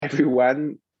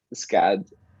everyone's got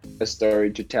a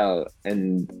story to tell,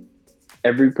 and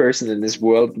every person in this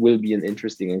world will be an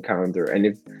interesting encounter.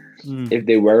 And if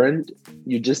they weren't,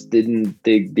 you just didn't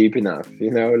dig deep enough,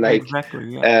 like.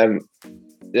 Exactly, yeah.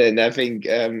 And I think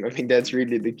that's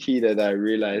really the key that I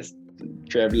realized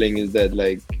traveling, is that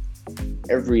like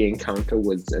every encounter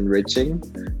was enriching,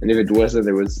 and if it wasn't,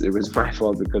 it was my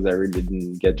fault because I really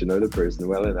didn't get to know the person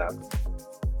well enough.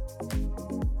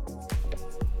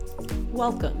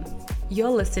 Welcome. You're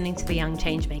listening to the Young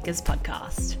Changemakers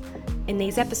podcast. In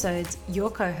these episodes,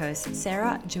 your co-hosts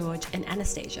Sarah, George, and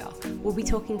Anastasia will be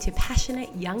talking to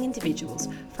passionate young individuals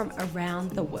from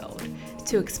around the world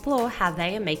to explore how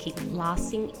they are making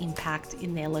lasting impact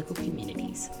in their local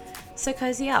communities. So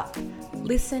cozy up,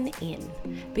 listen in,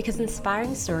 because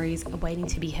inspiring stories are waiting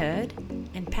to be heard,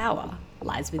 and power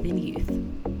lies within youth.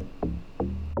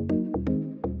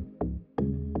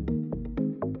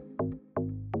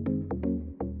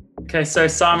 Okay, so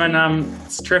Simon,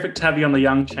 it's terrific to have you on the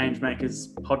Young Changemakers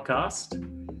podcast.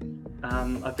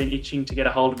 I've been itching to get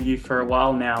a hold of you for a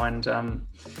while now, and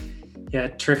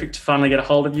terrific to finally get a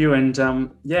hold of you. And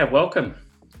welcome.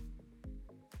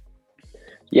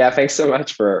 Yeah, thanks so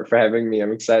much for having me.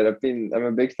 I'm excited. I'm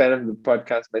a big fan of the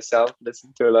podcast myself.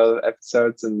 Listened to a lot of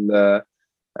episodes, and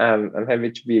I'm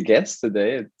happy to be a guest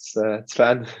today. It's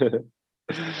fun.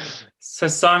 So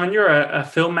Simon, you're a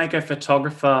filmmaker,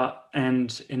 photographer, and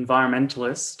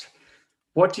environmentalist.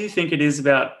 What do you think it is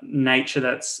about nature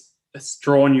that's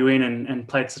drawn you in and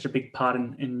played such a big part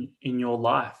in your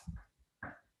life?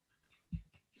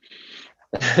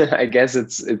 I guess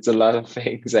it's a lot of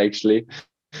things, actually.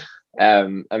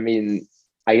 I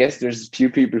guess there's few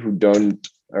people who don't,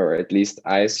 or at least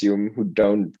I assume, who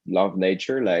don't love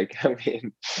nature. Like,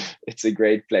 it's a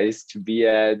great place to be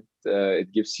at.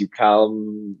 It gives you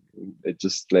calm. It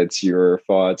just lets your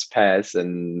thoughts pass,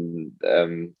 and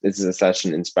it's such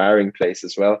an inspiring place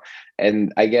as well.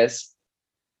 And I guess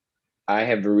I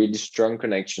have a really strong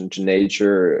connection to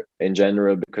nature in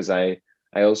general because I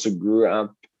also grew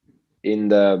up in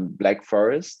the Black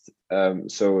Forest.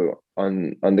 So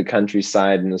on the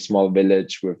countryside, in a small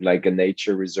village with like a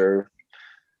nature reserve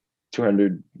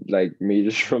 200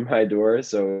 meters from my door.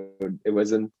 So it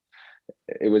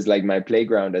was like my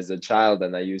playground as a child,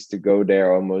 and I used to go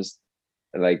there almost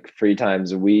like 3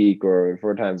 times a week or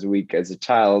 4 times a week as a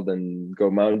child, and go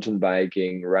mountain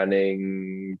biking,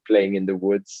 running, playing in the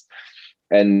woods.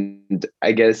 And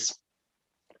I guess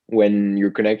when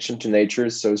your connection to nature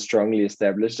is so strongly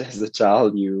established as a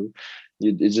child,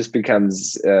 it just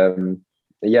becomes a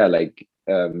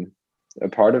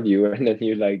part of you, and then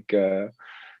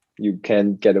you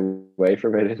can't get away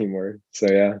from it anymore. So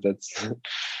yeah, that's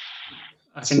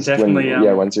I can definitely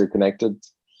once you're connected.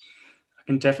 I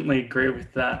can definitely agree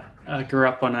with that. I grew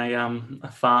up on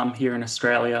a farm here in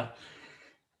Australia,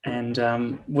 and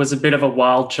was a bit of a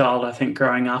wild child, I think,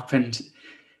 growing up. And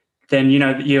then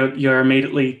you're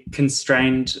immediately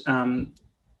constrained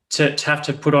to have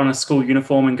to put on a school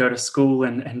uniform and go to school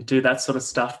and do that sort of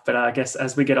stuff. But I guess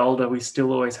as we get older, we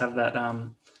still always have that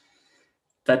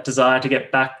desire to get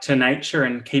back to nature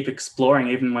and keep exploring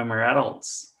even when we're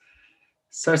adults.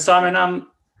 So Simon,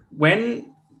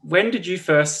 when did you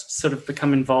first sort of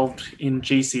become involved in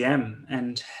GCM,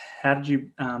 and how did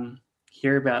you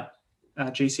hear about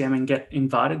GCM and get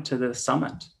invited to the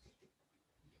summit?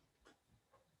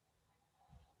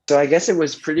 So I guess it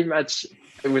was pretty early.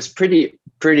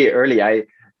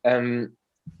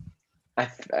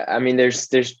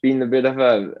 There's been a bit of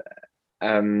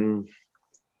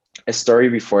a story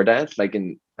before that.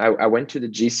 I went to the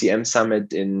GCM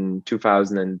summit in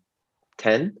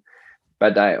 2010,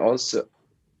 but I also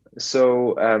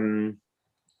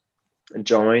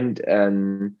joined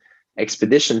an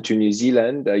expedition to New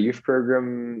Zealand, a youth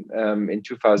program in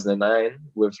 2009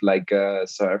 with a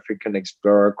South African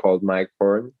explorer called Mike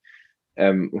Horn,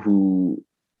 who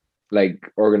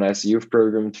organized a youth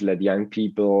program to let young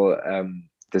people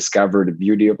discover the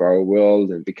beauty of our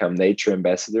world and become nature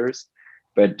ambassadors.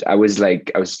 But I was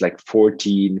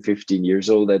 14, 15 years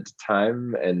old at the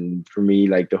time. And for me,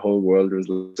 the whole world was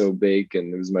so big,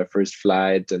 and it was my first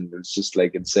flight, and it was just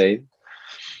insane.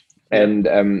 And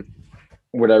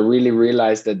what I really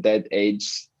realized at that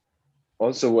age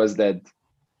also was that,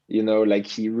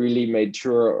 he really made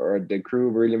sure, or the crew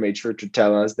really made sure to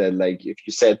tell us that if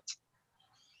you set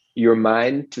your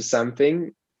mind to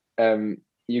something,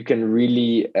 you can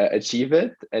really achieve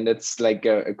it. And it's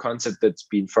a concept that's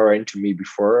been foreign to me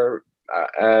before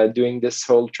doing this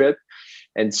whole trip.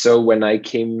 And so when I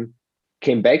came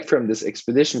back from this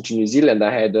expedition to New Zealand,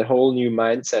 I had a whole new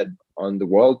mindset on the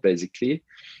world, basically.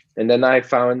 And then I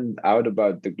found out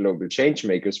about the Global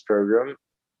Changemakers program,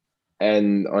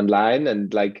 and online.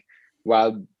 And like,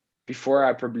 while before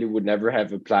I probably would never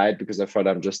have applied because I thought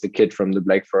I'm just a kid from the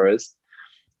Black Forest,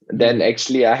 then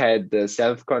actually I had the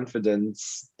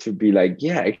self-confidence to be like,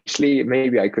 yeah, actually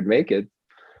maybe I could make it.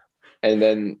 And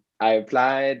then I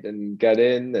applied and got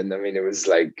in, and I mean, it was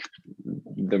like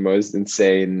the most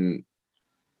insane,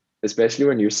 especially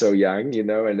when you're so young, you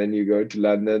know, and then you go to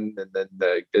London, and then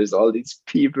there's all these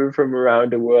people from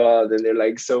around the world, and they're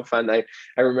like so fun. I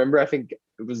remember, I think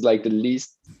it was like the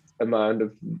least amount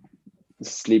of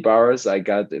sleep hours I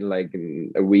got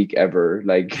in a week ever.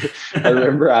 Like, I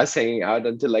remember us hanging out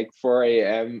until like 4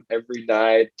 a.m. every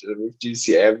night with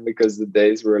GCM because the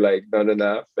days were like not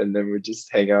enough, and then we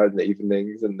just hang out in the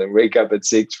evenings and then wake up at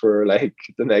 6 for like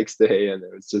the next day. And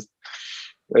it was just,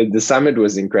 the summit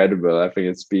was incredible. I think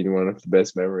it's been one of the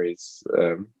best memories.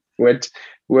 Which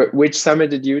summit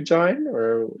did you join?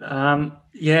 Or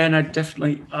yeah, no,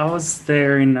 definitely. I was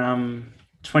there in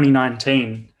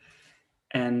 2019,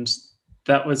 and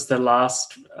that was the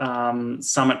last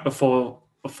summit before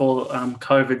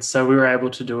COVID. So we were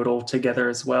able to do it all together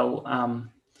as well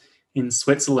in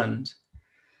Switzerland.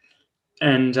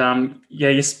 And yeah,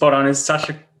 you're spot on. It's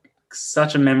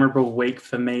such a memorable week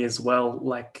for me as well.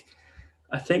 Like,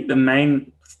 I think the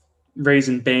main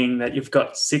reason being that you've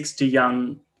got 60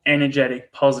 young,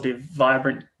 energetic, positive,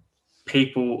 vibrant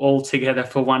people all together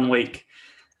for 1 week.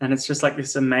 And it's just like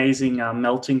this amazing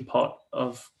melting pot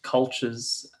of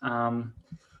cultures,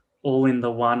 all in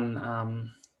the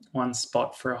one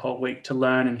spot for a whole week to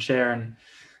learn and share and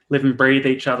live and breathe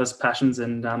each other's passions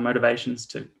and motivations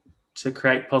to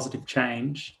create positive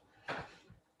change.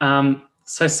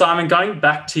 So Simon, going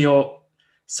back to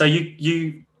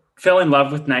you fell in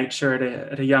love with nature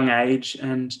at a young age,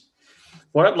 and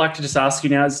what I'd like to just ask you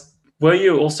now is, were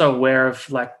you also aware of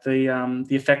like the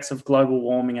effects of global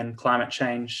warming and climate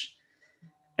change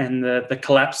and the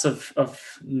collapse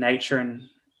of nature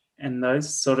and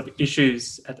those sort of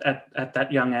issues at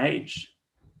that young age?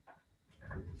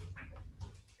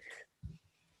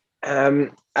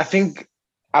 I think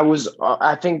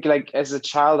like as a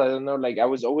child, I don't know, like I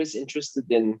was always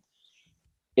interested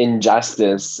in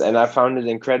justice, and I found it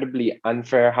incredibly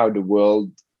unfair how the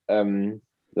world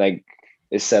like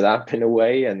is set up in a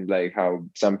way, and like how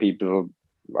some people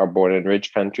are born in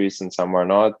rich countries and some are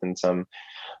not, and some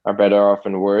are better off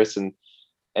and worse. And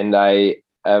I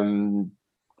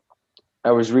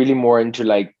was really more into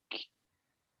like,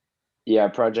 yeah,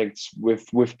 projects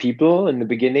with people in the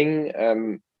beginning,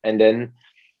 and then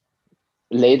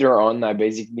later on I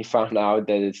basically found out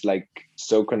that it's like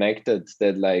so connected,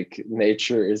 that like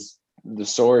nature is the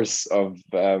source of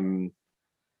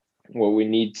what we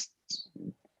need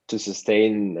to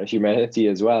sustain humanity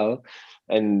as well,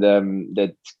 and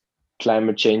that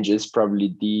climate change is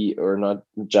probably or not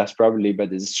just probably,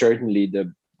 but is certainly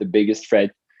the biggest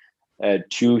threat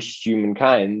to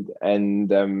humankind. And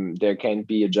there can't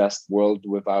be a just world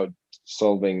without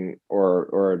solving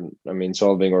or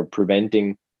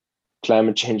preventing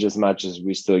climate change as much as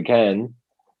we still can.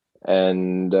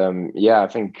 And yeah, I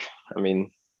think, I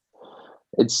mean,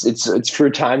 it's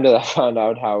through time that I found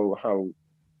out how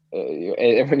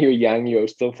when you're young, you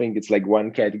still think it's like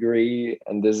one category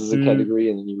and this is a category,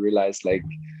 and you realize like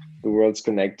the world's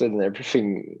connected and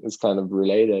everything is kind of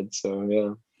related. So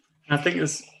yeah, I think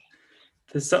there's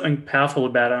something powerful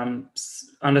about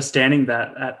understanding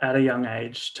that at a young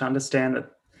age, to understand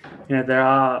that, you know, there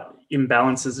are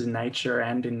imbalances in nature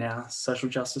and in our social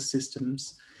justice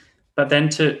systems, but then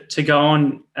to go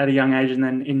on at a young age, and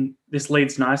then this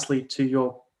leads nicely to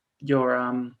your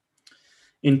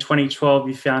in 2012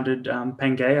 you founded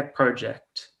Pangea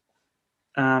Project.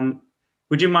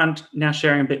 Would you mind now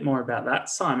sharing a bit more about that,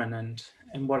 Simon,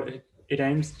 and what it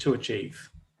aims to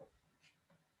achieve?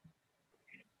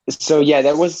 So yeah,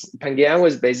 Pangea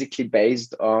was basically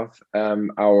based off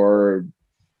our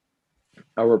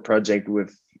project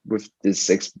with this.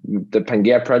 The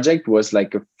Pangea project was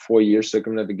like a 4-year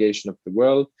circumnavigation of the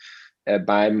world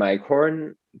by Mike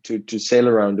Horn to sail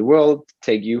around the world,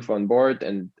 take youth on board,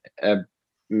 and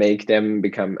make them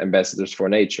become ambassadors for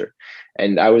nature.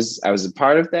 And I was a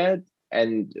part of that,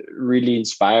 and really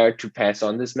inspired to pass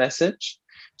on this message.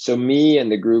 So me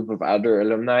and a group of other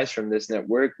alumni from this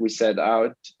network, we set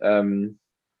out, and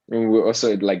we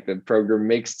also like the program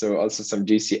mixed, so also some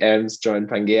GCMs joined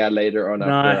Pangea later on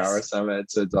after our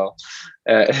summit. So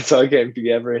it's all came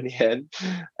together in the end.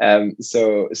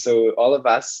 So all of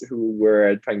us who were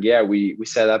at Pangea, we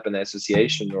set up an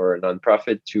association or a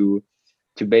nonprofit to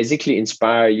basically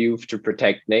inspire youth to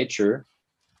protect nature.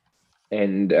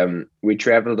 And we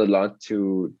traveled a lot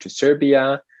to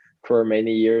Serbia, for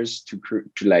many years to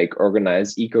like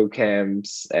organize eco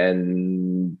camps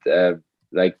and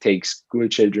like take school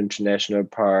children to national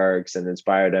parks and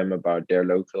inspire them about their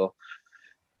local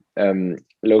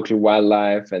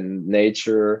wildlife and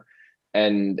nature.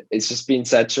 And it's just been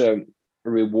such a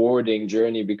rewarding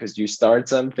journey because you start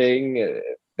something.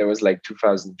 There was like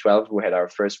 2012 we had our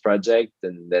first project,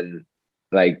 and then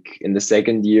like in the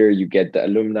second year you get the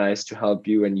alumni to help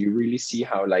you, and you really see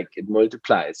how like it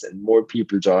multiplies and more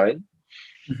people join.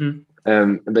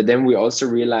 But then we also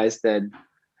realized that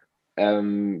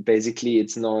basically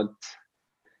it's not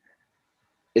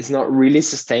really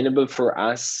sustainable for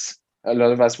us. A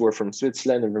lot of us were from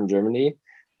Switzerland and from Germany,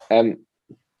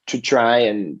 to try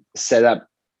and set up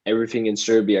everything in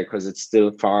Serbia because it's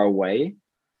still far away.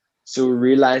 So we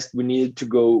realized we needed to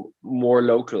go more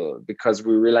local, because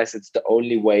we realized it's the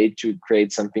only way to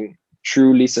create something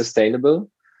truly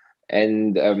sustainable.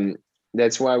 And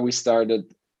that's why we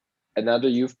started another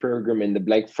youth program in the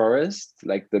Black Forest,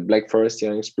 like the Black Forest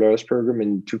Young Explorers program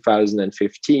in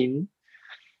 2015.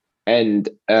 And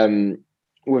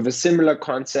with a similar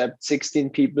concept,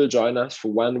 16 people join us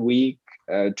for 1 week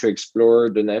to explore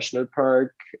the national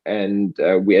park, and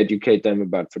we educate them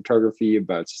about photography,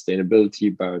 about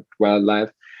sustainability, about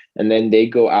wildlife, and then they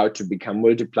go out to become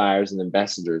multipliers and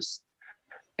ambassadors.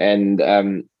 And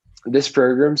this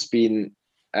program's been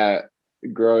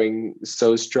growing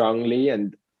so strongly,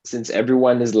 and since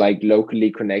everyone is like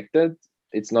locally connected,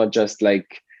 it's not just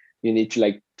like you need to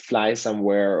like fly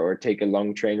somewhere or take a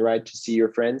long train ride to see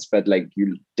your friends, but like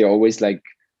they're always like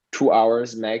 2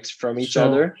 hours max from each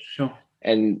other. Sure.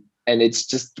 And it's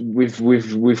just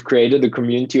we've created a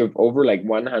community of over like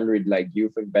 100 like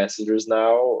youth ambassadors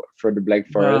now for the Black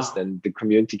Forest. Wow. And the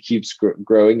community keeps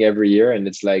growing every year, and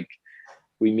it's like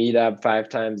we meet up 5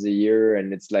 times a year,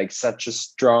 and it's like such a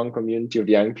strong community of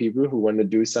young people who want to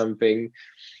do something,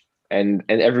 and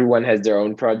everyone has their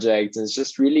own projects, and it's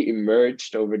just really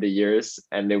emerged over the years.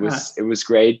 And it was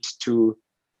great to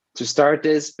start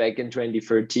this back in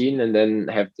 2013 and then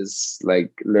have this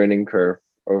like learning curve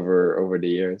over the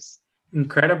years.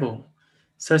 Incredible.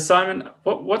 So Simon,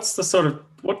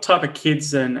 what type of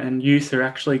kids and youth are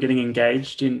actually getting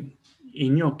engaged in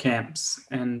your camps?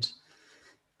 And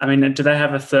I mean, do they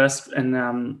have a thirst and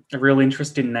a real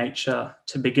interest in nature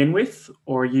to begin with,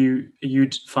 or are you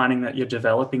finding that you're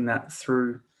developing that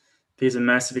through these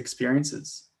immersive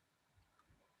experiences?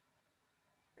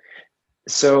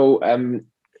 So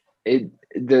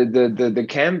the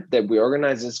camp that we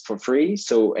organize is for free,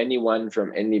 so anyone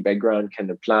from any background can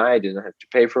apply. They don't have to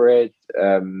pay for it,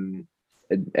 and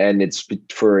it's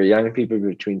for young people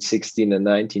between 16 and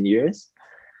 19 years.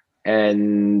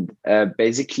 And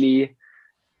basically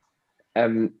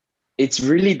it's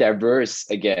really diverse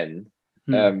again,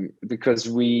 because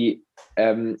we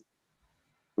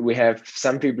have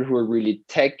some people who are really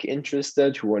tech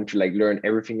interested, who want to like learn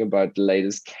everything about the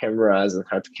latest cameras and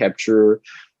how to capture.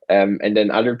 And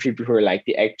then other people who are like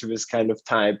the activist kind of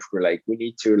type, who are like, we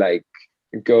need to like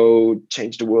go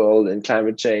change the world and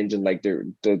climate change, and like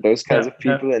those kinds of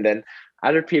people. Yeah. And then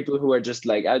other people who are just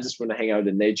like, I just want to hang out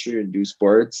in nature and do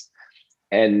sports.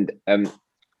 And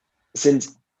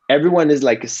since everyone is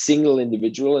like a single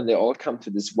individual and they all come to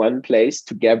this one place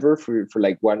together for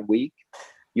like 1 week,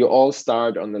 you all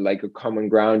start on a common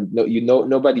ground.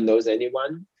 Nobody knows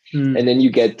anyone. And then you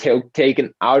get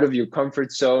taken out of your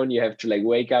comfort zone. You have to like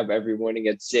wake up every morning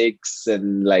at 6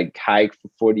 and like hike for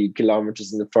 40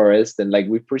 kilometers in the forest. And like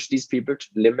we push these people to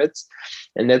the limits.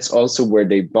 And that's also where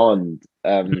they bond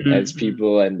as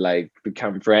people and like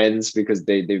become friends, because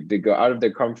they go out of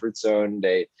their comfort zone.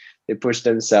 They push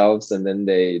themselves, and then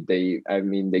they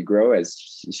grow as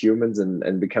humans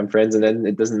and become friends. And then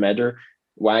it doesn't matter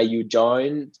why you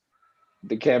joined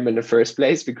the camp in the first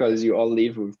place, because you all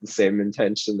leave with the same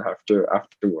intention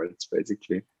afterwards,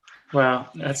 basically. Wow,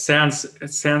 it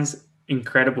sounds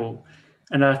incredible.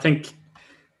 And I think,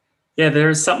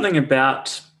 there is something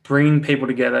about bringing people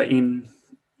together in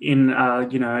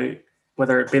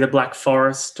whether it be the Black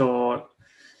Forest or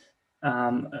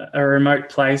a remote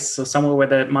place or somewhere where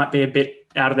they might be a bit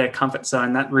out of their comfort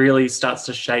zone, that really starts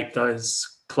to shape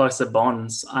those closer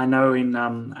bonds. I know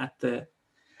at the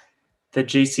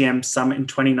GCM summit in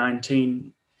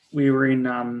 2019, we were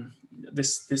in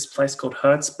this place called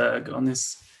Herzberg on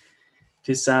this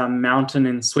mountain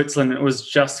in Switzerland. It was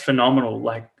just phenomenal.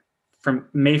 Like from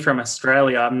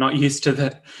Australia, I'm not used to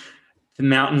the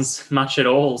mountains much at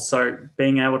all. So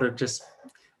being able to just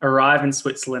arrive in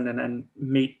Switzerland and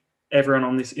meet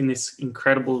everyone in this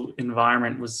incredible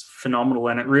environment was phenomenal.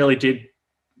 And it really did,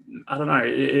 I don't know,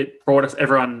 it brought us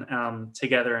everyone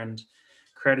together and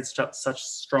created such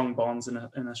strong bonds in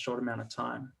a short amount of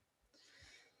time.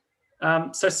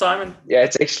 So Simon. Yeah,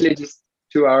 it's actually just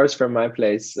 2 hours from my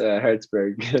place,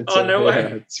 Herzberg. Oh, no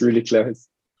way. It's really close.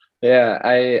 Yeah,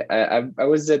 I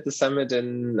was at the summit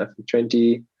in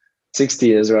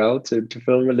 2016 as well to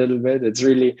film a little bit. It's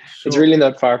really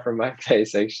not far from my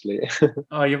place actually.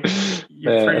 Oh, you're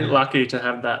pretty lucky to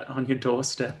have that on your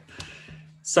doorstep.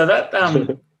 So that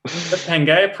the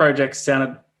Pangaea project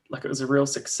sounded like it was a real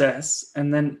success,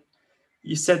 and then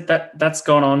you said that that's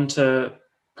gone on to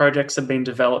projects have been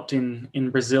developed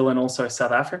in Brazil and also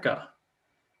South Africa.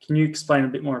 Can you explain a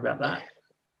bit more about that?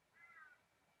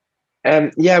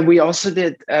 Yeah, we also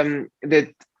did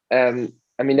that. I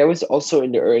mean, that was also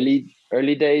in the early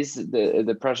days.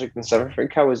 The project in South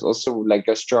Africa was also like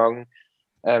a strong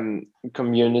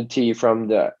community from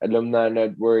the alumni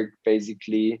network.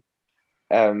 Basically,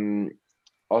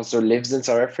 also lives in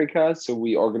South Africa. So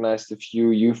we organized a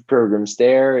few youth programs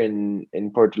there in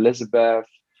Port Elizabeth.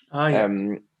 Oh, yeah.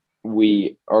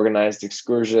 We organized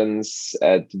excursions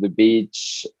at the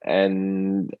beach,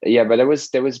 and yeah, but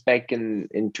that was back in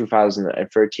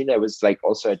 2013. I was like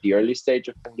also at the early stage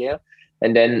of Pangaea,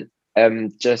 and then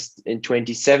just in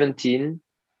 2017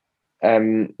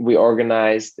 we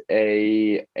organized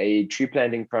a tree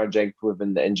planting project with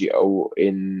an NGO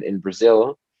in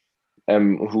Brazil,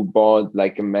 who bought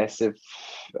like a massive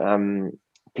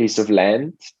piece of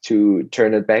land to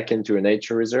turn it back into a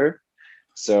nature reserve.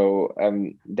 So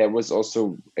that was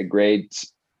also a great,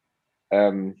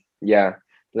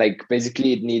 like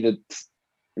basically it needed,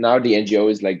 now the NGO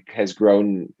is like has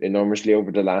grown enormously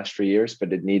over the last 3 years,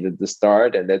 but it needed the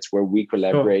start, and that's where we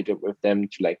collaborated with them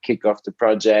to like kick off the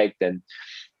project and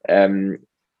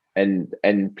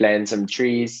plant some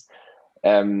trees,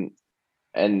 and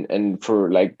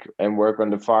for like and work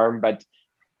on the farm. But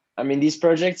I mean, these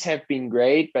projects have been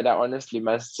great, but I honestly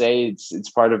must say it's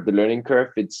part of the learning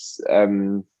curve. It's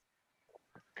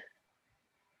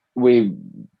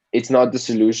not the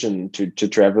solution to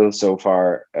travel so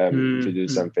far to do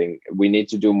something. We need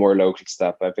to do more local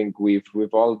stuff. I think we've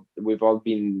all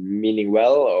been meaning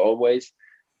well always,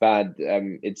 but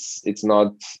it's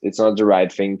not the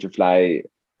right thing to fly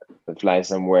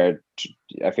somewhere.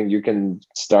 I think you can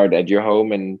start at your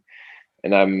home, and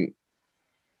I'm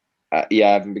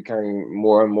I'm becoming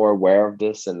more and more aware of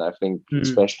this. And I think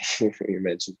especially you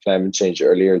mentioned climate change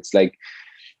earlier, it's like,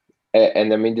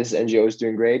 and I mean, this NGO is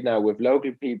doing great now with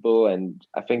local people, and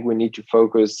I think we need to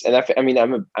focus. And I mean,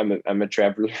 I'm a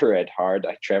traveler at heart.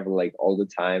 I travel like all the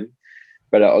time,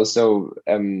 but I also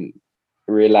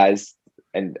realized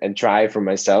and try for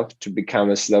myself to become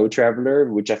a slow traveler,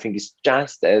 which I think is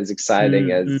just as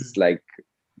exciting as like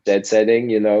jet setting,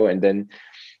 you know. And then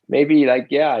maybe like,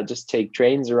 yeah, I just take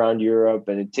trains around Europe,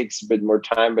 and it takes a bit more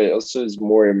time, but it also is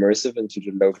more immersive into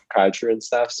the local culture and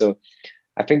stuff. So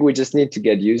I think we just need to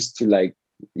get used to like,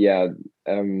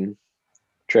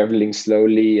 traveling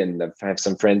slowly. And I have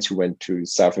some friends who went to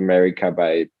South America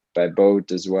by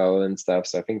boat as well and stuff.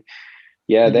 So I think,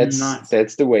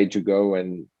 that's the way to go.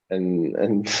 And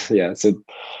yeah, so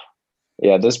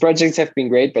yeah, those projects have been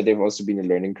great, but they've also been a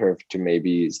learning curve to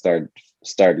maybe start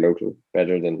local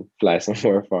better than fly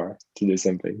somewhere far to do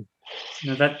something.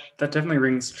 No, that definitely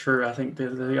rings true. I think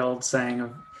the old saying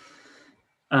of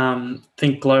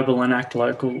think global and act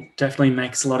local definitely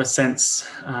makes a lot of sense.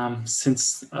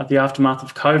 Since the aftermath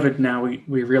of COVID, now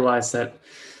we realize that,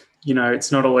 you know,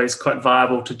 it's not always quite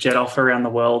viable to jet off around the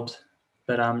world,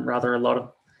 but rather a lot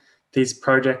of these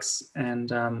projects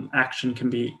and action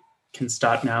can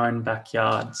start in our own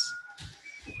backyards.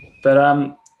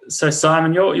 But so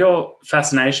Simon, your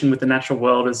fascination with the natural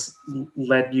world has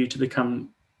led you to become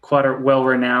quite a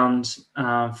well-renowned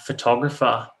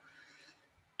photographer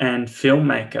and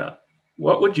filmmaker.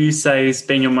 What would you say has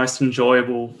been your most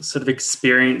enjoyable sort of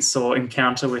experience or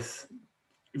encounter with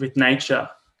nature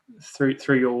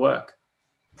through your work?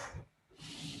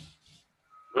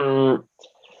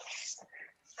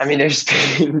 I mean, there's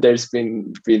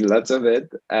been lots of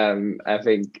it. I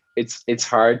think it's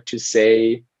hard to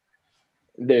say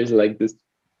there's like this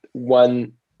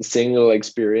one single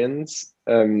experience.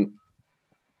 But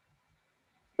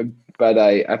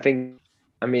I think,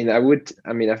 I mean,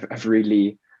 I've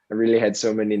really had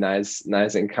so many nice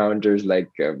encounters. Like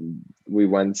I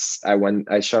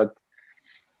shot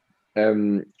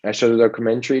a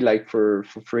documentary like for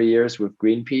 3 years with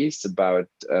Greenpeace about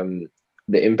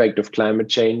the impact of climate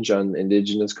change on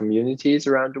indigenous communities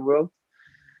around the world.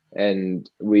 And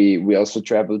we also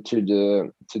traveled to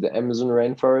the Amazon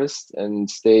rainforest and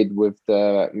stayed with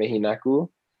the Mehinaku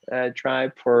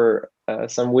tribe for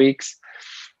some weeks.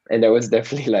 And that was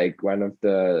definitely like one of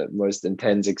the most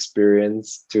intense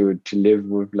experience to live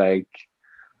with like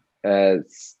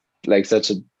such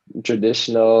a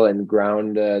traditional and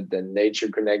grounded and nature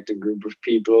connected group of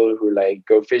people who like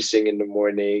go fishing in the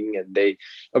morning, and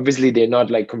they're not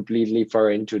like completely far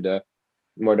into the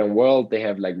modern world. They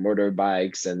have like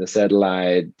motorbikes and a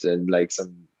satellite and like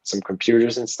some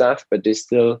computers and stuff, but they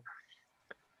still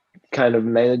kind of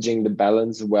managing the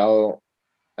balance well,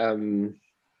 um,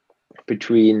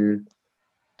 between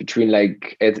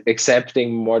like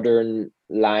accepting modern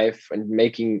life and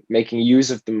making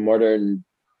use of the modern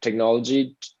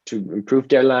technology to improve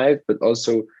their life, but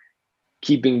also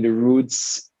keeping the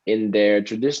roots in their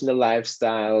traditional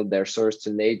lifestyle, their source to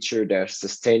nature, their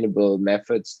sustainable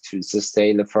methods to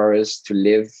sustain the forest, to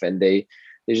live. And they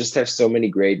just have so many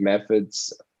great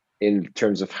methods in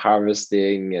terms of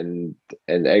harvesting and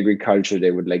agriculture.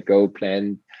 They would like go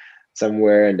plant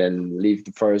somewhere and then leave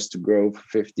the forest to grow for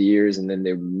 50 years, and then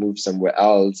they move somewhere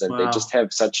else, and they Wow. just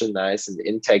have such a nice and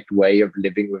intact way of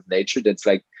living with nature that's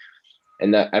like.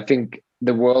 And I think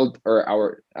the world, or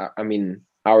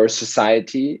our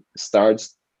society,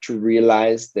 starts to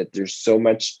realize that there's so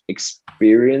much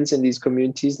experience in these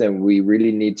communities that we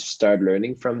really need to start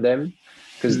learning from them,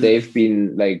 because they've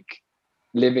been like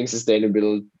living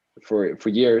sustainable for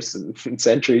years and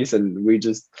centuries, and we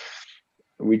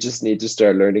just need to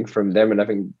start learning from them. And I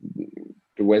think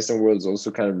the Western world is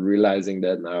also kind of realizing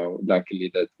that now,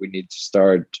 luckily, that we need to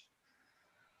start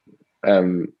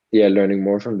learning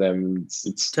more from them.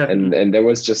 And that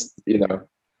was just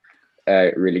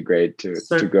really great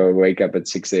to go wake up at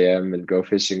 6 a.m. and go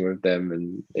fishing with them.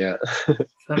 And yeah.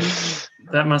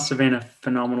 that must have been a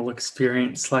phenomenal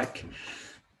experience. Like,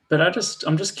 but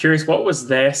I'm just curious, what was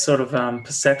their sort of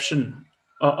perception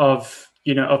of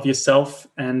yourself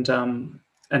and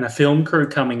a film crew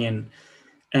coming in?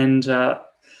 And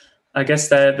I guess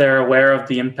they're aware of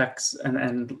the impacts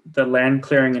and the land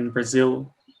clearing in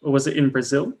Brazil. Or was it in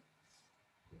Brazil?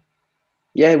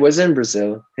 Yeah, it was in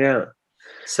Brazil. Yeah.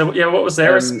 So yeah, what was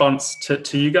their response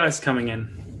to you guys coming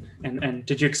in? And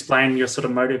did you explain your sort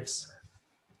of motives?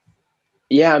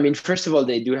 Yeah, I mean, first of all,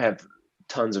 they do have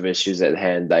tons of issues at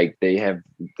hand. Like they have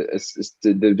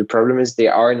the problem is they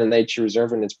are in a nature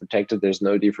reserve and it's protected. There's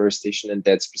no deforestation in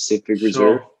that specific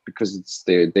reserve because it's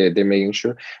they're making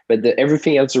sure. But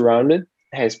everything else around it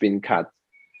has been cut.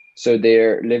 So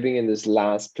they're living in this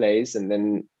last place, and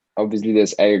then obviously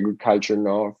there's agriculture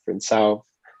north and south,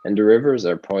 and the rivers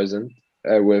are poisoned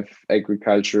with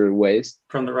agricultural waste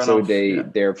from the runoff. So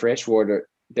their freshwater,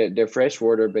 their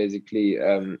freshwater basically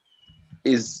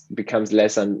becomes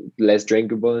less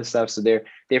drinkable and stuff. So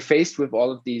they're faced with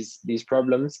all of these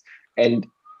problems. And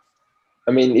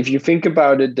I mean, if you think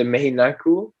about it, the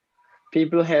Mehinhaku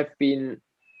people have been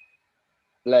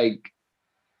like,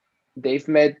 they've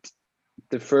met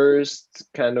the first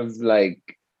kind of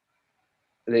like,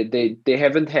 they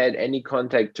haven't had any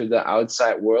contact to the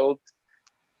outside world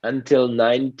until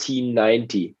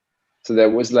 1990. So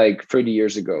that was like 30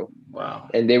 years ago. Wow.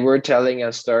 And they were telling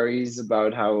us stories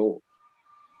about how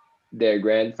their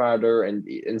grandfather and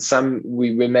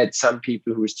we met some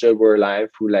people who still were alive,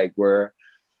 who like were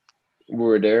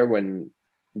there when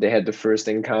they had the first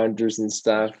encounters and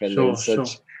stuff. And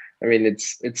I mean,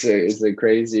 it's a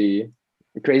crazy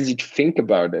to think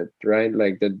about it, right?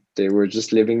 Like that they were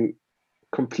just living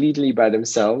completely by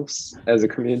themselves as a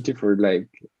community for like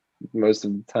most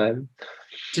of the time.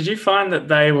 Did you find that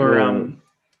they were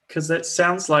because it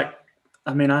sounds like,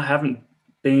 I mean, I haven't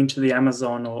been to the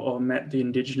Amazon or met the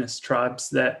indigenous tribes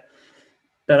there,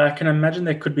 but I can imagine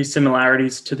there could be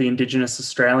similarities to the indigenous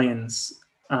Australians,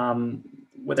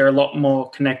 where they're a lot more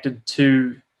connected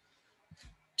to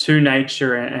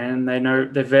nature, and they know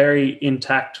they're very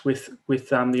intact with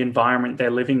the environment they're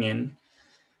living in.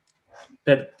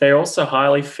 But they're also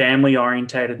highly family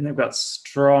orientated, and they've got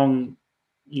strong,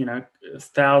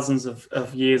 thousands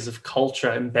of years of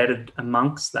culture embedded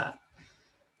amongst that.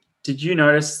 Did you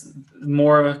notice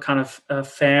more of a kind of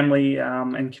family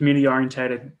and community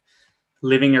orientated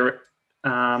living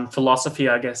philosophy,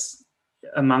 I guess,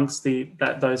 amongst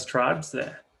those tribes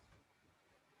there?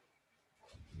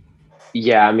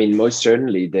 Yeah, I mean, most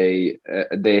certainly they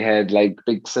had like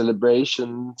big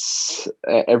celebrations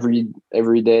every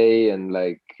day, and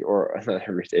like, or not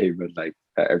every day, but like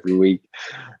every week,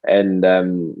 and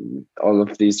all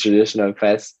of these traditional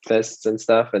fests and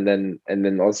stuff. And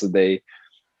then also they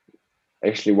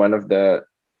actually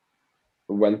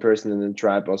one person in the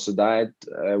tribe also died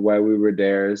while we were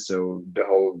there. So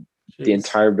the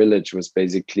entire village was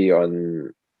basically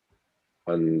on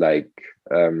like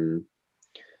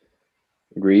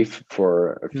grief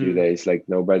for a few days. Like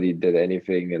nobody did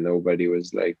anything, and nobody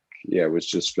was like, it was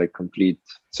just like complete.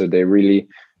 So they really,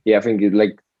 I think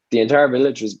like the entire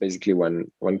village was basically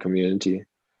one community.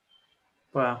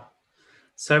 Wow.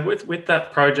 So with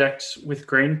that project with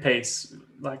Greenpeace,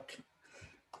 like,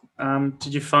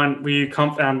 did you find, were you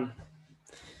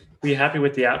happy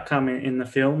with the outcome in the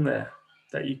film there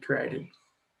that you created?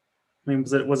 I mean,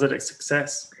 was it a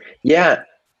success? Yeah,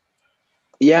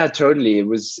 totally. It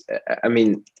was. I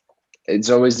mean, it's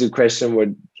always a question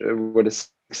what does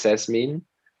success mean.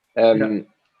 Yeah.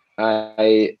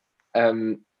 I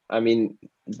I mean,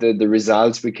 the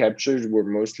results we captured were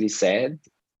mostly sad.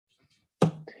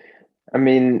 I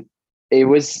mean, it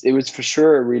was for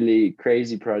sure a really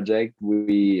crazy project.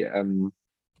 We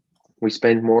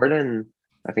spent more than,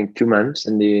 I think, 2 months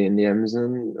in the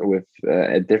Amazon with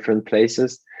at different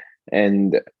places,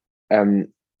 and um,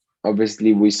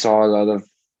 obviously we saw a lot of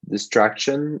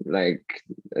destruction, like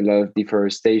a lot of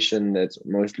deforestation that's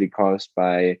mostly caused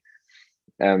by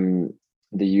um,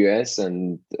 the US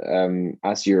and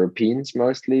us Europeans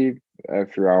mostly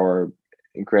through our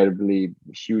incredibly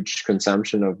huge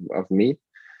consumption of meat,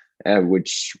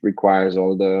 which requires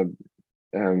all the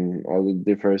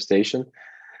deforestation.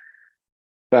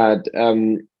 But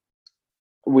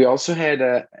we also had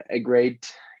a great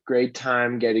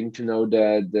time getting to know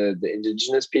the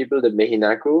indigenous people, the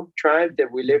Mehinaku tribe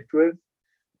that we lived with,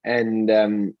 and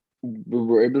we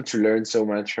were able to learn so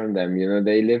much from them. You know,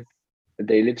 they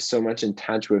live so much in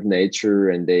touch with nature,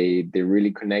 and they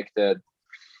really connected,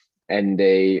 and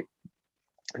they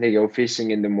go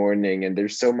fishing in the morning, and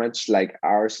there's so much like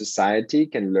our society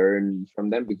can learn from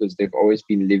them because they've always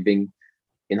been living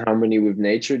in harmony with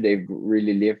nature. They've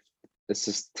really lived a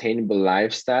sustainable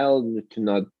lifestyle to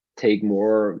not take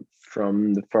more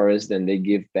from the forest than they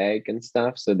give back and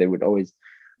stuff. So they would always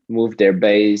move their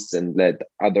base and let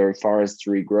other forests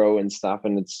regrow and stuff.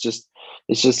 And it's just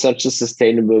such a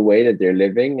sustainable way that they're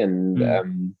living.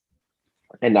 And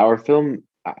our film,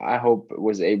 I hope,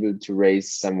 was able to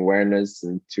raise some awareness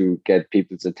and to get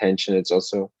people's attention. It's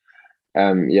also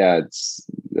it's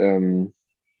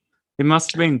It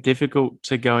must have been difficult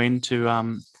to go into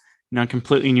a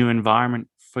completely new environment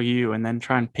for you, and then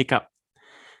try and pick up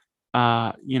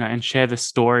and share the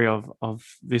story of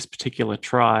this particular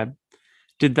tribe.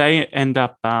 Did they end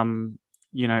up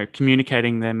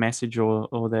communicating their message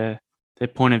or their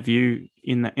point of view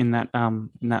in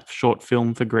that short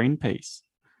film for Greenpeace?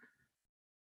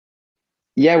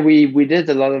 Yeah, we did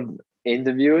a lot of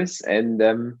interviews, and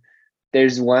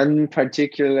there's one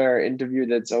particular interview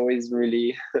that's always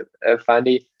really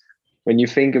funny when you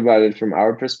think about it from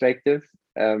our perspective.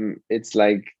 It's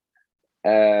like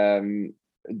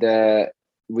the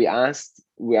we asked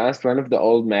one of the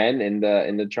old men in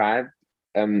the tribe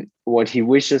what he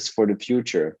wishes for the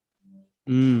future,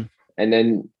 Mm. and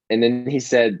then he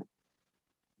said,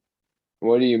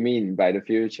 "What do you mean by the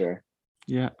future?"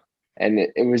 Yeah. And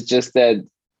it was just that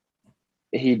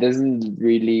he doesn't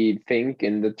really think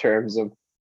in the terms of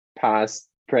past,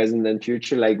 present, and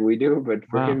future like we do, but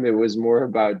for Wow. him it was more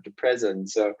about the present.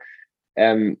 So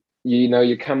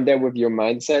you come there with your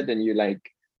mindset, and you're like,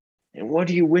 and what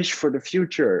do you wish for the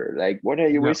future? Like, what are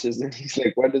your Yeah. wishes? And he's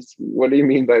like, what do you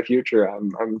mean by future?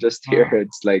 I'm just here. Wow.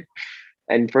 It's like,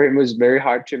 and for him it was very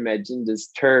hard to imagine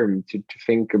this term to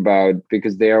think about,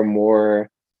 because they are more,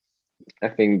 I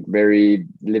think, very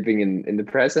living in the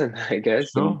present, I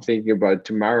guess, Sure. and thinking about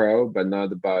tomorrow, but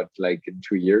not about like in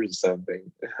 2 years or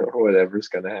something, or whatever's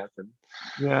gonna happen.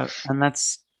 Yeah, and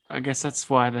I guess that's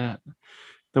why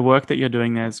the work that you're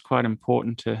doing there is quite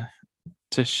important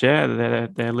to share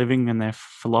their living and their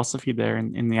philosophy there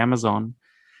in the Amazon.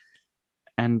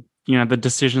 And the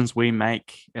decisions we make,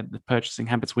 the purchasing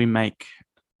habits we make,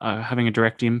 are having a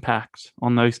direct impact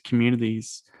on those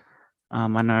communities. I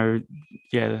know,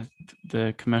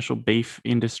 the commercial beef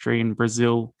industry in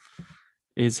Brazil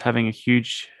is having a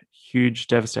huge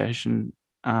devastation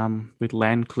with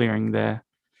land clearing there.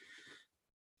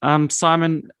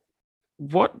 Simon,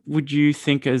 what would you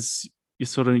think as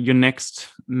your next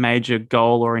major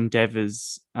goal or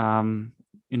endeavors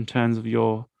in terms of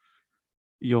your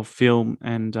film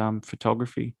and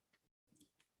photography?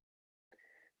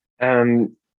 I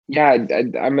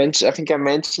mentioned, I think I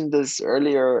mentioned this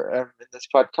earlier in this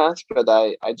podcast, but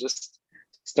I just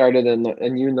started a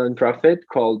new nonprofit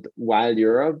called Wild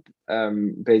Europe,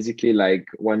 basically like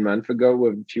 1 month ago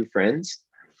with a few friends,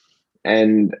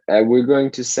 and we're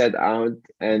going to set out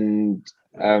and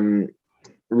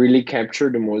really capture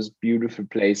the most beautiful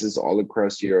places all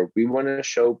across Europe. We want to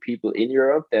show people in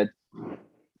Europe that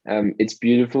it's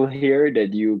beautiful here,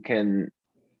 that you can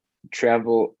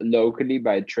travel locally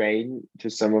by train to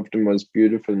some of the most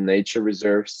beautiful nature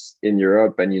reserves in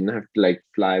Europe, and you don't have to like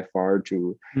fly far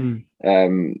to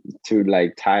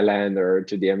like Thailand or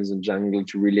to the Amazon jungle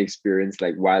to really experience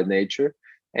like wild nature.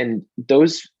 And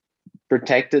those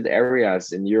protected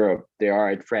areas in Europe, they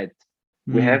are at threat.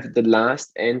 We have the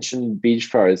last ancient beech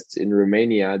forests in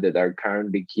Romania that are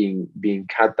currently being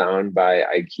cut down by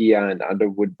IKEA and other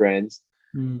wood brands.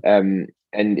 And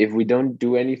if we don't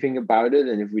do anything about it,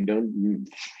 and if we don't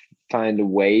find a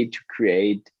way to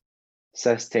create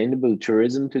sustainable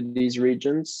tourism to these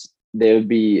regions, they'll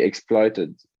be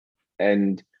exploited.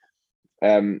 And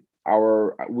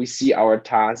we see our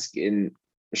task in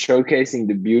showcasing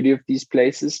the beauty of these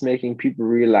places, making people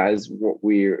realize what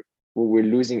we're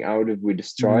losing out if we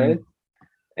destroy it,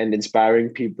 and inspiring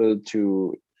people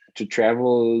to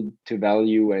travel, to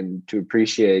value, and to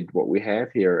appreciate what we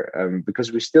have here,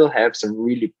 because we still have some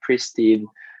really pristine,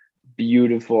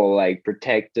 beautiful, like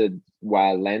protected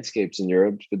wild landscapes in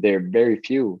Europe, but they're very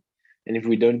few. And if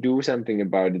we don't do something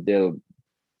about it,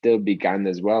 they'll be gone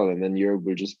as well, and then Europe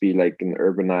will just be like an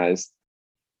urbanized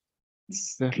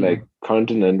like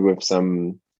continent with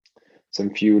some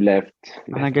few left.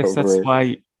 And I guess that's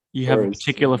why you have a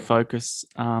particular focus,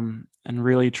 and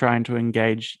really trying to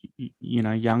engage,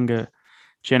 younger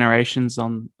generations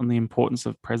on the importance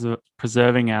of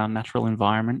preserving our natural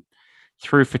environment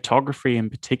through photography in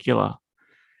particular.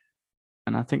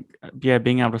 And I think,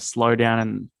 being able to slow down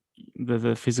and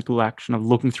the physical action of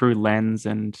looking through lens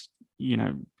and,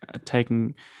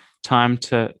 taking time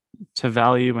to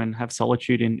value and have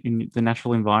solitude in the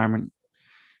natural environment,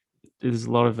 there's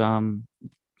a lot of,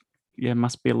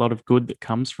 must be a lot of good that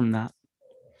comes from that.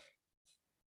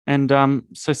 And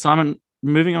so Simon,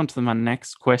 moving on to my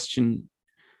next question,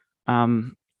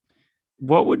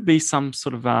 what would be some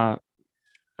sort of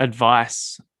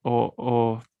advice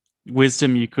or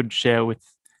wisdom you could share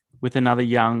with another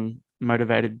young,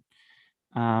 motivated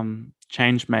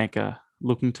change maker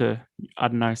looking to, I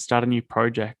don't know, start a new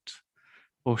project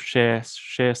or share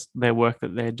their work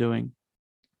that they're doing?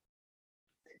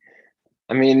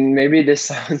 I mean, maybe this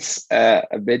sounds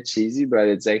a bit cheesy, but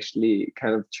it's actually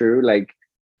kind of true. Like,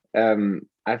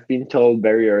 I've been told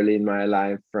very early in my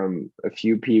life from a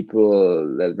few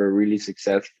people that were really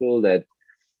successful that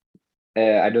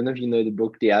I don't know if you know the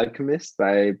book The Alchemist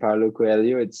by Paulo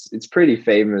Coelho. It's pretty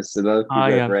famous. A lot of people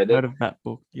have read it. I've heard of that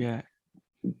book. Yeah.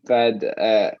 But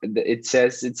it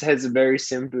has a very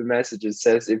simple message. It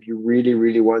says if you really,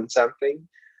 really want something,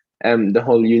 the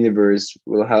whole universe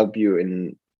will help you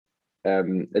in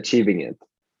achieving it.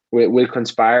 Will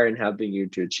conspire in helping you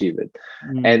to achieve it.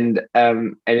 And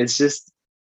it's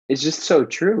just so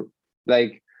true.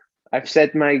 Like, I've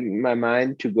set my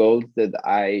mind to goals that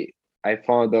I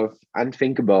thought of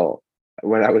unthinkable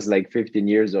when I was like 15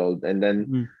 years old, and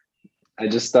then I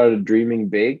just started dreaming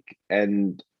big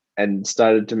and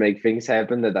started to make things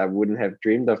happen that I wouldn't have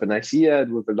dreamed of. And I see that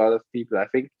with a lot of people. I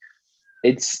think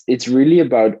it's really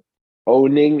about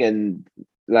owning and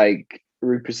like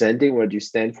representing what you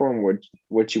stand for and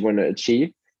what you want to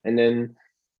achieve. And then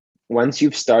once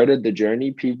you've started the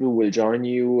journey, people will join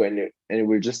you, and it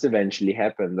will just eventually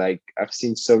happen. Like, I've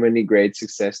seen so many great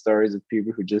success stories of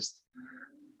people who just,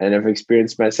 and I've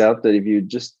experienced myself, that if you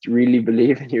just really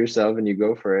believe in yourself and you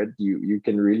go for it, you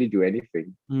can really do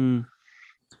anything.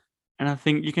 And I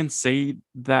think you can see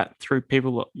that through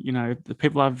people, the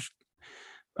people I've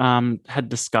had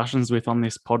discussions with on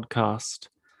this podcast.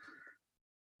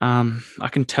 I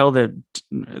can tell they're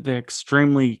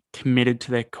extremely committed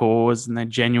to their cause and they're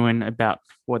genuine about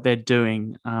what they're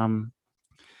doing. And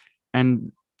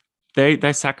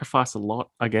they sacrifice a lot,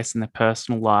 I guess, in their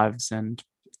personal lives and,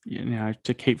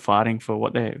 to keep fighting for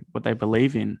what they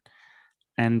believe in.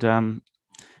 And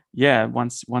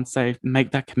once they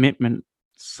make that commitment,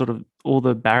 sort of all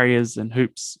the barriers and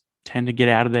hoops tend to get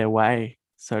out of their way,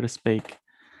 so to speak.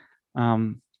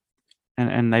 And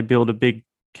they build a big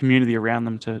community around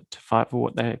them to fight for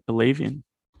what they believe in.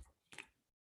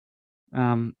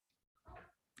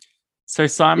 So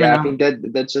Simon, I think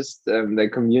that just the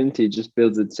community just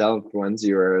builds itself once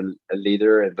you're a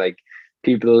leader, and like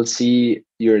people see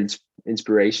your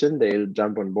inspiration, they'll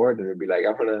jump on board and they'll be like,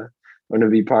 I want to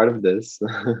be part of this.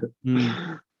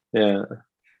 Yeah.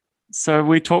 So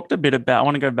we talked a bit about, I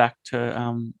want to go back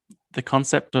to the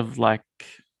concept of like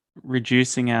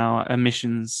reducing our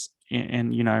emissions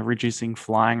and, reducing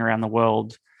flying around the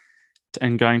world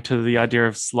and going to the idea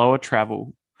of slower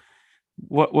travel.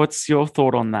 What's your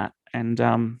thought on that? And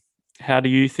how do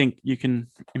you think you can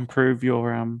improve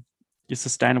your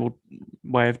sustainable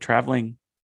way of traveling?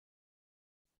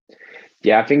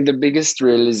 Yeah, I think the biggest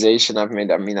realization I've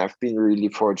made, I've been really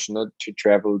fortunate to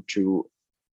travel to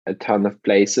a ton of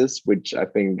places, which I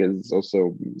think is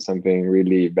also something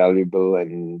really valuable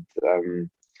and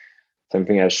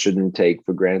something I shouldn't take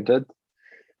for granted.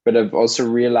 But I've also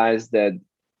realized that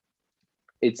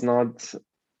it's not,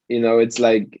 it's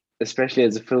like especially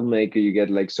as a filmmaker, you get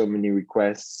like so many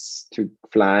requests to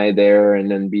fly there and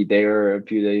then be there a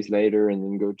few days later and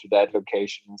then go to that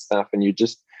location and stuff, and you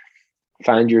just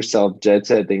find yourself jet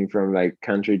setting from like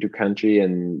country to country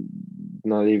and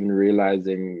not even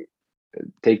realizing,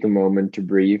 take a moment to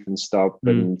breathe and stop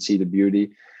and see the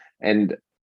beauty. And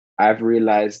I've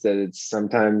realized that it's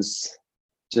sometimes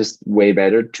just way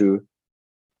better to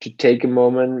take a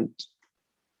moment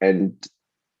and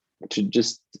to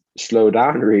just slow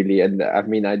down, really. And I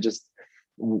mean, I just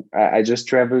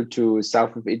traveled to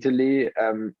south of Italy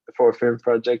for a film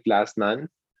project last month,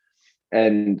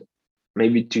 and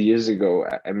maybe 2 years ago,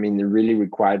 I mean, it really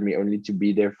required me only to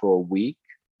be there for a week.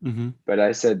 But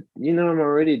I said, I'm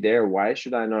already there. Why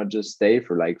should I not just stay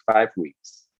for like 5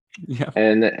 weeks? Yeah.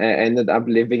 And I ended up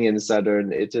living in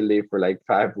southern Italy for like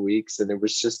 5 weeks, and it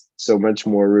was just so much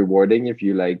more rewarding if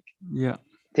you like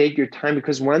take your time,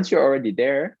 because once you're already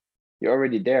there, you're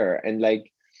already there. And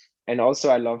like, and also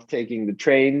I love taking the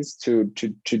trains to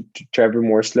travel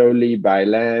more slowly by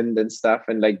land and stuff,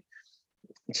 and like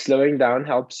slowing down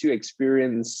helps you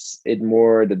experience it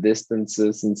more, the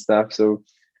distances and stuff. So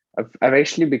I've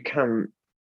actually become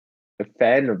a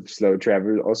fan of slow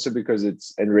travel, also because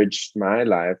it's enriched my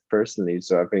life personally.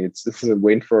 So I think it's a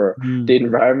win for the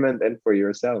environment and for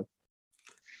yourself.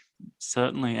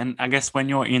 Certainly. And I guess when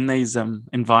you're in these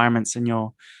environments and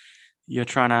you're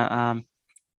trying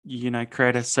to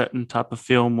create a certain type of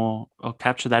film or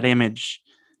capture that image,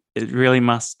 it really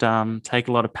must take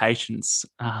a lot of patience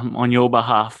on your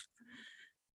behalf.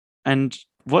 And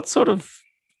what sort of,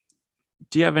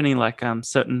 do you have any like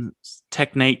certain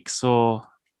techniques or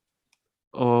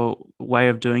way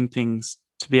of doing things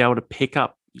to be able to pick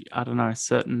up, I don't know,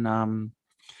 certain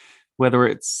whether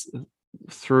it's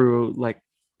through like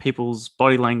people's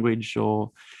body language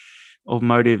or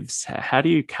motives? How do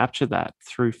you capture that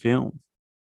through film?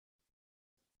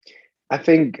 I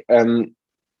think a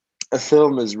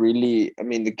film is really, I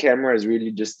mean, the camera is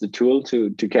really just the tool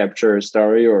to capture a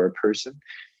story or a person.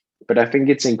 But I think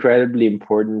it's incredibly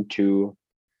important to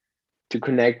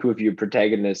connect with your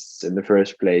protagonists in the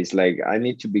first place. Like, I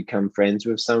need to become friends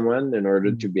with someone in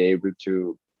order to be able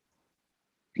to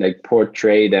like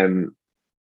portray them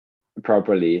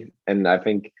properly. And I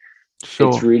think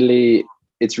it's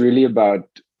really about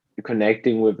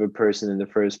connecting with a person in the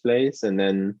first place, and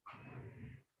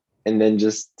then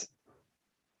just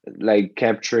like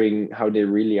capturing how they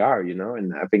really are,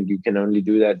 and I think you can only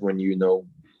do that when you know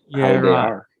how they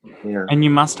are. Yeah. And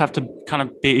you must have to kind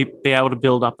of be able to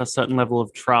build up a certain level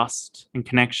of trust and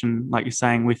connection, like you're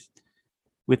saying, with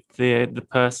the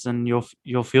person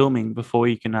you're filming before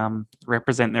you can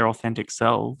represent their authentic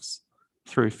selves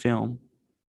through film.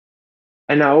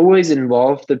 And I always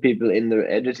involve the people in the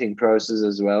editing process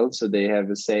as well, so they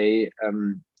have a say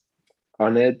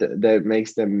on it. That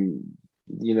makes them,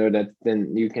 that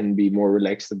then you can be more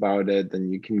relaxed about it,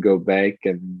 and you can go back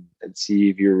and see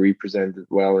if you're represented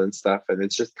well and stuff. And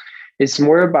it's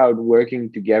more about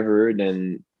working together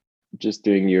than just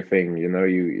doing your thing.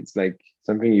 It's like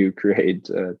something you create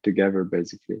together,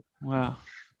 basically. Wow.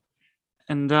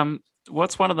 And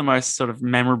what's one of the most sort of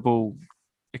memorable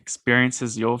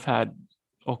experiences you've had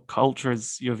or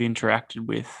cultures you've interacted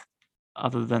with,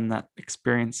 other than that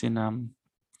experience in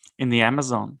the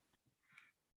Amazon?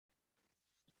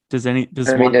 There's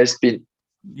been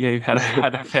you've had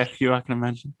a fair few, I can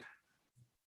imagine.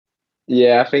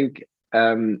 Yeah, I think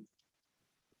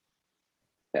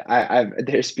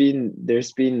there's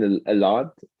been a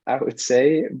lot, I would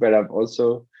say, but I've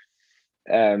also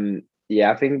I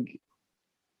think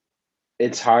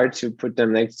it's hard to put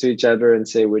them next to each other and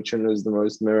say which one was the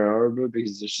most memorable,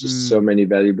 because there's just so many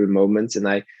valuable moments. And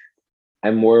I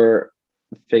more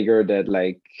figure that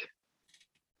like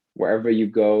wherever you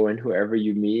go and whoever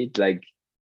you meet, like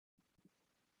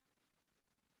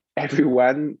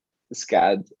everyone's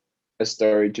got a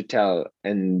story to tell,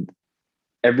 and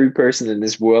every person in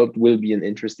this world will be an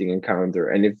interesting encounter.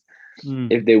 And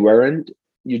if they weren't,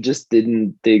 you just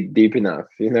didn't dig deep enough,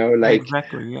 like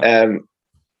exactly. Yeah.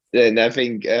 And I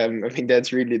think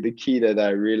that's really the key that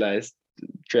I realized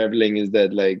traveling, is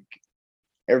that like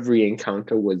every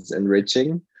encounter was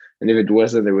enriching. And if it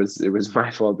wasn't, it was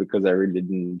my fault, because I really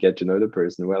didn't get to know the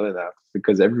person well enough,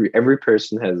 because every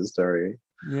person has a story.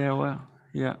 Yeah, wow.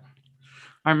 Yeah.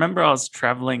 I remember I was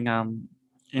traveling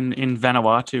in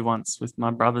Vanuatu once with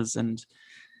my brothers, and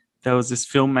there was this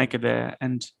filmmaker there,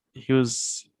 and he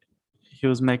was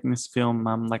making this film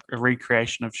like a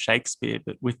recreation of Shakespeare,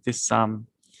 but with this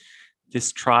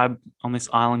tribe on this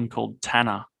island called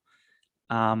Tanna.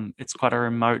 It's quite a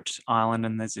remote island,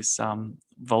 and there's this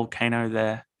volcano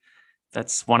there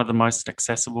that's one of the most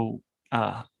accessible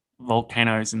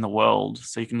volcanoes in the world.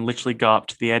 So you can literally go up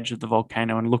to the edge of the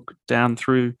volcano and look down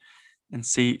through and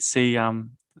see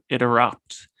it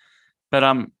erupt.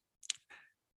 But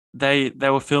they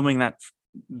were filming that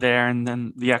there, and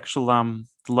then the actual the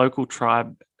local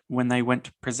tribe, when they went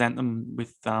to present them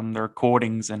with the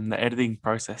recordings and the editing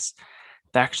process,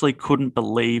 they actually couldn't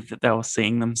believe that they were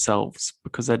seeing themselves,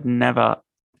 because they'd never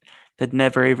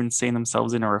even seen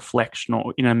themselves in a reflection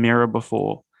or in a mirror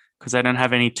before, because they don't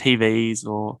have any TVs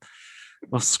or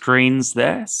screens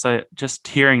there. So just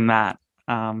hearing that,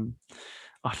 I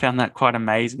found that quite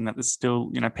amazing, that there's still,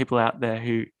 people out there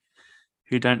who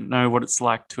don't know what it's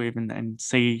like to even and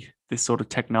see this sort of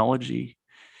technology.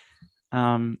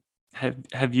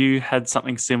 Have you had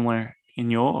something similar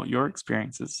in your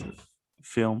experiences of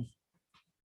film?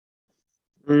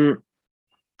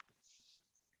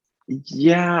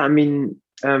 Yeah, I mean,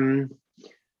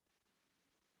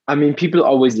 people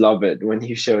always love it when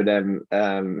you show them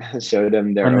their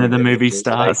when they're own the movie images,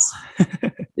 stars.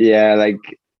 like, yeah, like,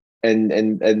 and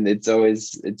it's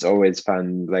always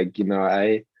fun. Like,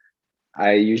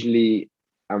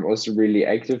 I'm also really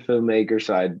active filmmaker,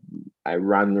 so I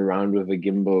run around with a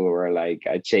gimbal, or like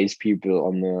I chase people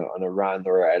on a run,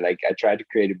 or I try to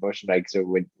create emotion. Like, so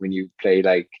when you play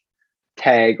like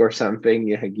tag or something,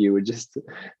 you would just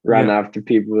run after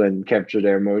people and capture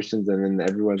their emotions, and then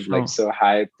everyone's like so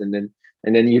hyped, and then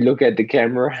you look at the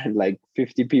camera and like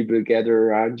 50 people gather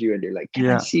around you, and they're like, can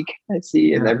I see?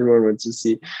 And everyone wants to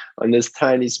see on this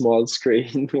tiny small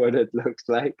screen what it looks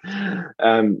like.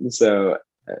 So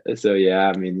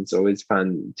yeah, I mean, it's always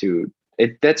fun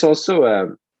that's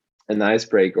also an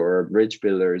icebreaker or a bridge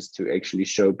builder, is to actually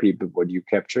show people what you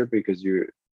capture, because you're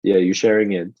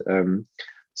sharing it.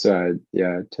 So I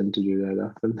tend to do that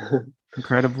often.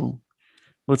 Incredible.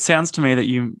 Well, it sounds to me that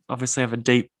you obviously have a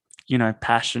deep,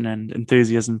 passion and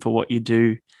enthusiasm for what you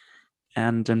do.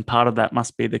 And part of that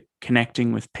must be the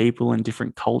connecting with people in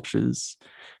different cultures.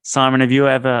 Simon, have you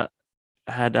ever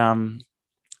had a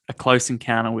close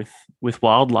encounter with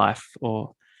wildlife,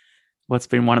 or what's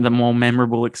been one of the more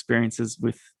memorable experiences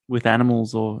with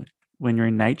animals, or when you're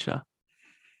in nature?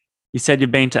 You said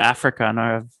you've been to Africa. I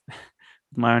know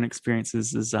my own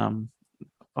experiences is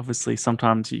obviously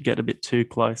sometimes you get a bit too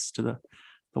close to the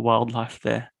wildlife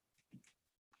there.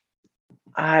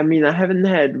 I mean, I haven't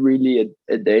had really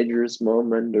a dangerous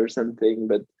moment or something,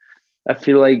 but I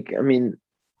feel like, I mean,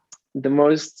 the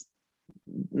most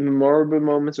memorable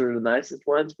moments, or the nicest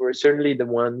ones, were certainly the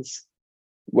ones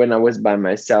when I was by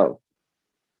myself.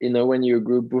 When you're a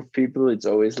group of people, it's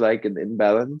always like an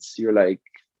imbalance. You're like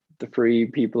the 3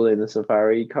 people in a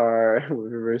safari car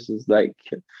versus like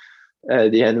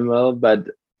the animal. But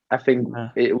I think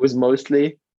it was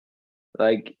mostly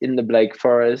like in the Black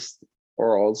Forest,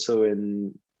 or also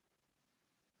in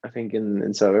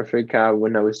South Africa,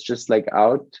 when I was just like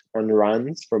out on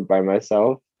runs by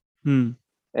myself. And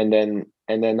then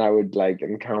I would like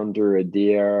encounter a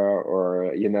deer, or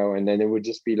and then it would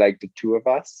just be like the 2 of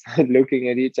us looking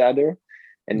at each other,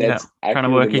 and that's trying to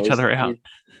work each other out.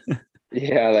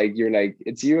 Yeah, like you're like,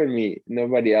 it's you and me,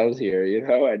 nobody else here,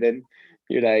 and then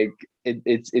you're like,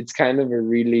 it's kind of a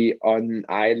really on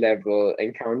eye level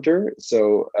encounter.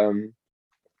 So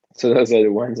those are the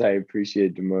ones I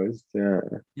appreciate the most.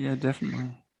 Yeah,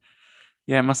 definitely.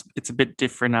 Yeah, it's a bit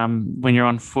different when you're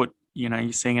on foot.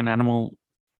 You're seeing an animal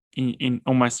in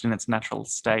almost in its natural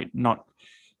state, not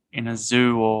in a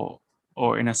zoo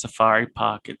or in a safari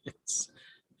park. It's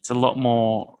a lot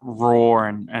more raw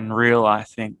and real, I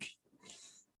think.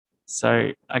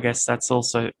 So I guess that's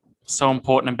also so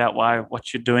important about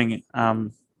what you're doing.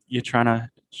 You're trying to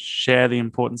share the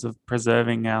importance of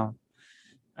preserving our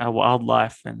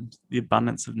wildlife and the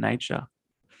abundance of nature.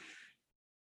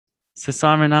 So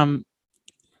Simon,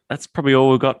 that's probably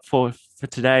all we've got for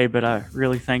today, but I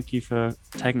really thank you for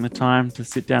taking the time to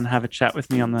sit down and have a chat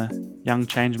with me on the Young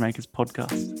Changemakers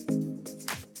podcast.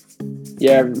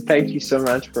 Yeah, thank you so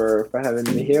much for having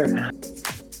me here.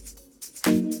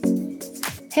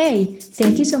 Hey,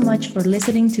 thank you so much for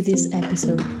listening to this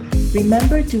episode.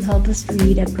 Remember to help us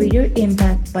create a greater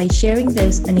impact by sharing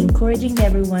this and encouraging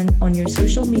everyone on your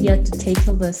social media to take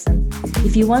a listen.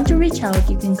 If you want to reach out,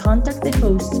 you can contact the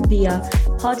host via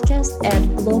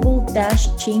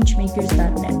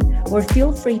podcast@global-changemakers.net, or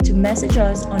feel free to message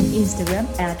us on Instagram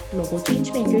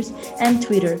 @globalchangemakers and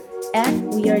Twitter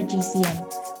 @wearegcm.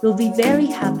 We'll be very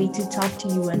happy to talk to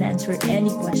you and answer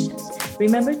any questions.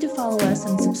 Remember to follow us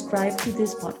and subscribe to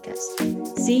this podcast.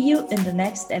 See you in the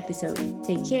next episode.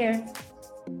 Take care.